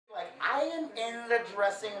am in the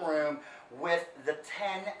dressing room with the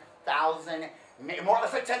 10,000, more or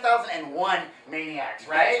less like 10,001 Maniacs,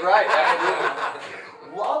 right? That's right,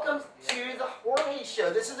 absolutely. Welcome to the Jorge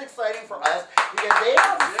Show. This is exciting for us because they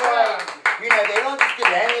don't just they don't just give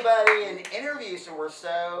anybody an interview, so we're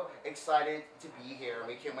so excited to be here, and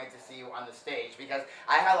we can't wait to see you on the stage because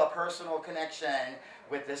I have a personal connection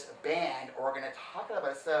with this band. We're going to talk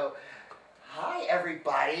about it. So, hi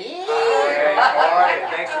everybody. Hi.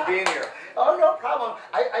 Thanks for being here. Oh, no problem.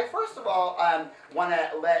 I first of all want to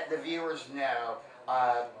let the viewers know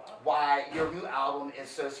why your new album is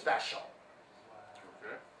so special.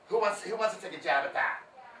 Okay. Who wants to take a jab at that?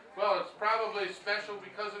 Well, it's probably special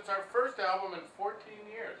because it's our first album in 14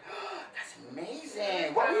 years. That's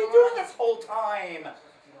amazing. What were you doing this whole time?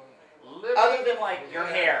 Other than like your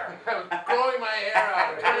hair. I was growing my hair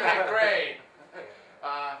out, turning it gray.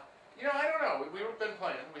 I don't know. We've been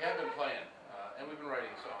playing. We have been playing, and we've been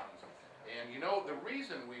writing songs. And the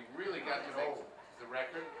reason we really got to make the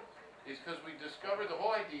record is because we discovered the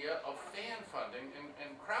whole idea of fan funding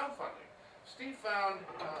and crowdfunding. Steve found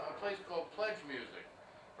a place called Pledge Music,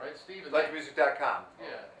 right, Steve? PledgeMusic.com.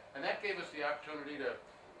 Yeah, and that gave us the opportunity to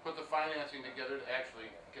put the financing together to actually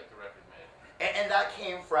get the record made. And that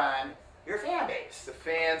came from your fan base. The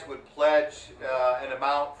fans would pledge an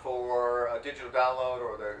amount for a digital download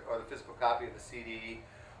or the physical copy of the CD,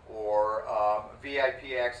 or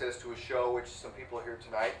VIP access to a show, which some people are here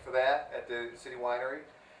tonight for that at the City Winery.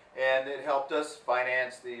 And it helped us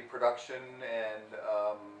finance the production and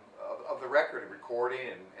of the record, and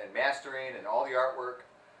recording and mastering, and all the artwork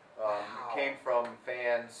came from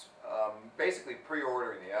fans basically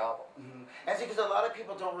pre-ordering the album. Mm-hmm. And see, because a lot of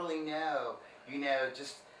people don't really know,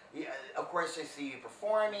 of course they see you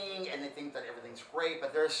performing and they think that everything's great,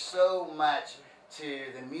 but there's so much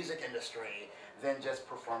to the music industry than just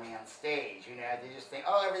performing on stage. They just think,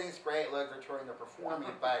 oh, everything's great, look, they're touring, they're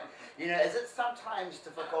performing, but, is it sometimes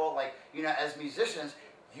difficult, like, as musicians,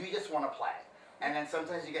 you just want to play. And then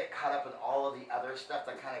sometimes you get caught up in all of the other stuff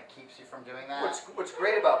that kind of keeps you from doing that. What's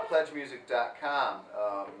great about PledgeMusic.com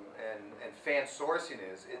and fan sourcing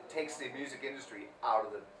is it takes the music industry out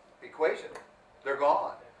of the equation. They're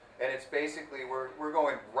gone. And it's basically, we're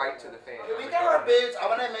going right to the fans. Can we get our boots? I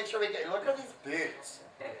want to make sure we get, look at these boots.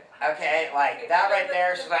 Okay, like that right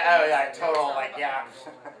there, she's like, oh yeah, total, like, yeah.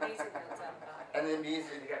 And then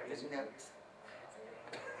music, you got these notes.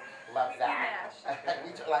 Love that.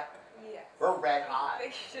 We're red hot.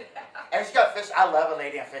 And she's got fish. I love a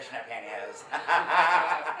lady in fishnet pantyhose.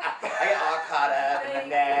 I get all caught up in the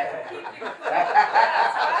net.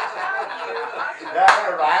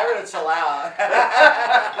 I'm going to chill out.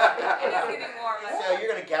 So you're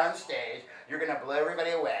going to get on stage. You're going to blow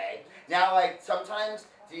everybody away. Now, like, sometimes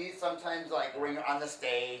like when you're on the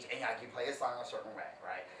stage and like you play a song a certain way,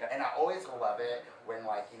 right? And I always love it when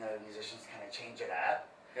like the musicians kind of change it up.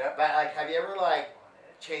 Yeah. But like, have you ever like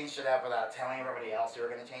changed it up without telling everybody else you were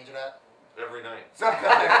going to change it up? Every night. Sometimes.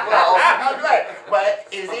 Well, right. But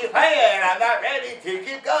is he playing? I'm not ready to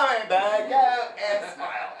keep going, but go and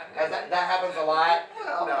smile. That happens a lot.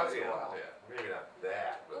 Well, No, once in a while. maybe not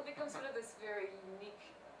that. Well, it becomes sort of this very unique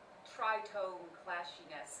tritone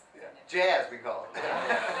clashiness. Yeah. Jazz, we call it.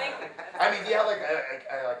 Thank you. I mean, do you have like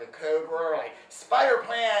a code word like Spider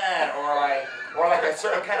Plan or like a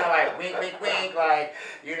certain kind of like wink, wink, wink, like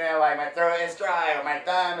like my throat is dry or my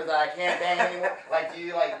thumb is I can't bang anymore. Like, do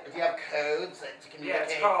you have codes that to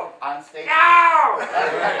communicate on stage? No.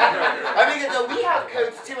 I mean, we have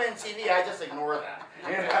codes too in TV. I just ignore them.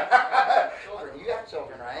 Children, you have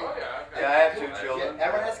children, right? Oh yeah. Yeah, I have 2 children. Yeah,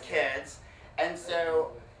 everyone has kids, and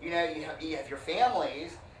so you have your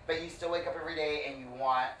families. But you still wake up every day and you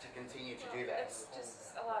want to continue to do this. It's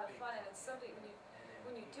just a lot of fun, and it's something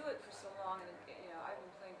when you do it for so long, and I've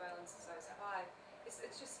been playing violin since I was 5.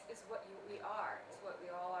 It's what we are. It's what we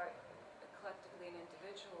all are, collectively and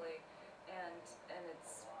individually, and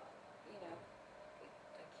it's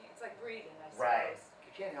it's like breathing, I suppose. Right.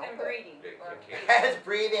 You can't help And it. breeding. It's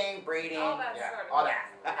breathing, All that sort of all that.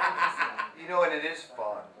 And it is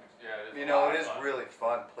fun. Yeah, It is really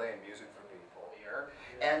fun playing music for people.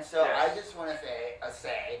 And so Yes. I just want to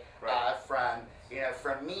say Right. from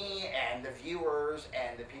me and the viewers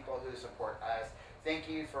and the people who support us, thank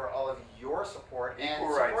you for all of your support and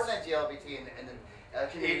Equal supporting rights. the GLBT and the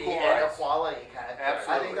community Equal and rights. equality kind of.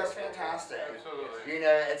 Absolutely. I think that's fantastic. Absolutely.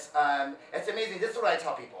 It's amazing. This is what I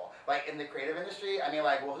tell people. Like in the creative industry, I mean,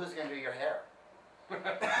 like, well, who's gonna do your hair? You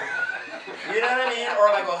know what I mean? Or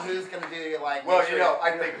like, well, who's gonna do like? Well,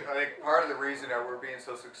 I think part of the reason that we're being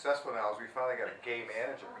so successful now is we finally got a gay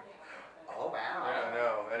manager. Oh wow! I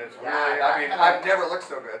know, and it's Yeah, really. that I mean, kinda- I've never looked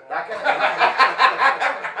so good. That kind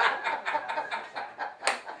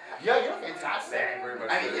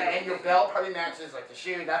belt probably matches like the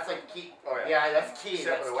shoe. That's like key. Oh, yeah. Yeah, that's key. Except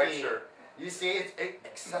That's for the white key. shirt. You see,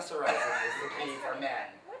 accessorizing is the key for men.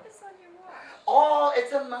 What is on your watch? Oh,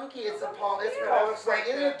 it's a monkey. It's a palm. It's right.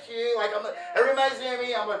 Isn't it cute? Like it reminds me of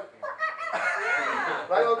me. I'm like,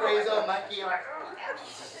 like a little crazy old monkey. Like,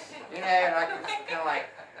 you know, and I can just kind of like.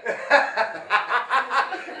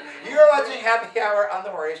 You are watching Happy Hour on the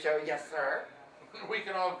Jorge Show, yes, sir. We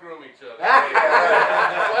can all groom each other. We'll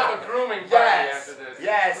have a grooming party after this.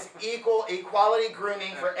 Yes, equality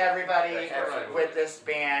grooming for everybody with this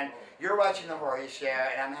band. You're watching the Jorge Show,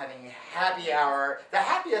 and I'm having Happy Hour, the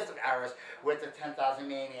happiest of hours, with the 10,000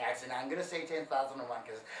 Maniacs. And I'm going to say 10,001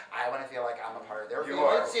 because I want to feel like I'm a part of their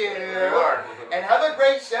family too. You are. And have a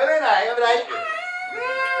great show tonight.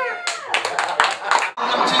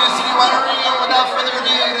 Welcome to City Winery, and without further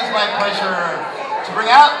ado, it is my pleasure to bring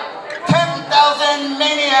out 10,000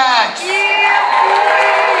 Maniacs.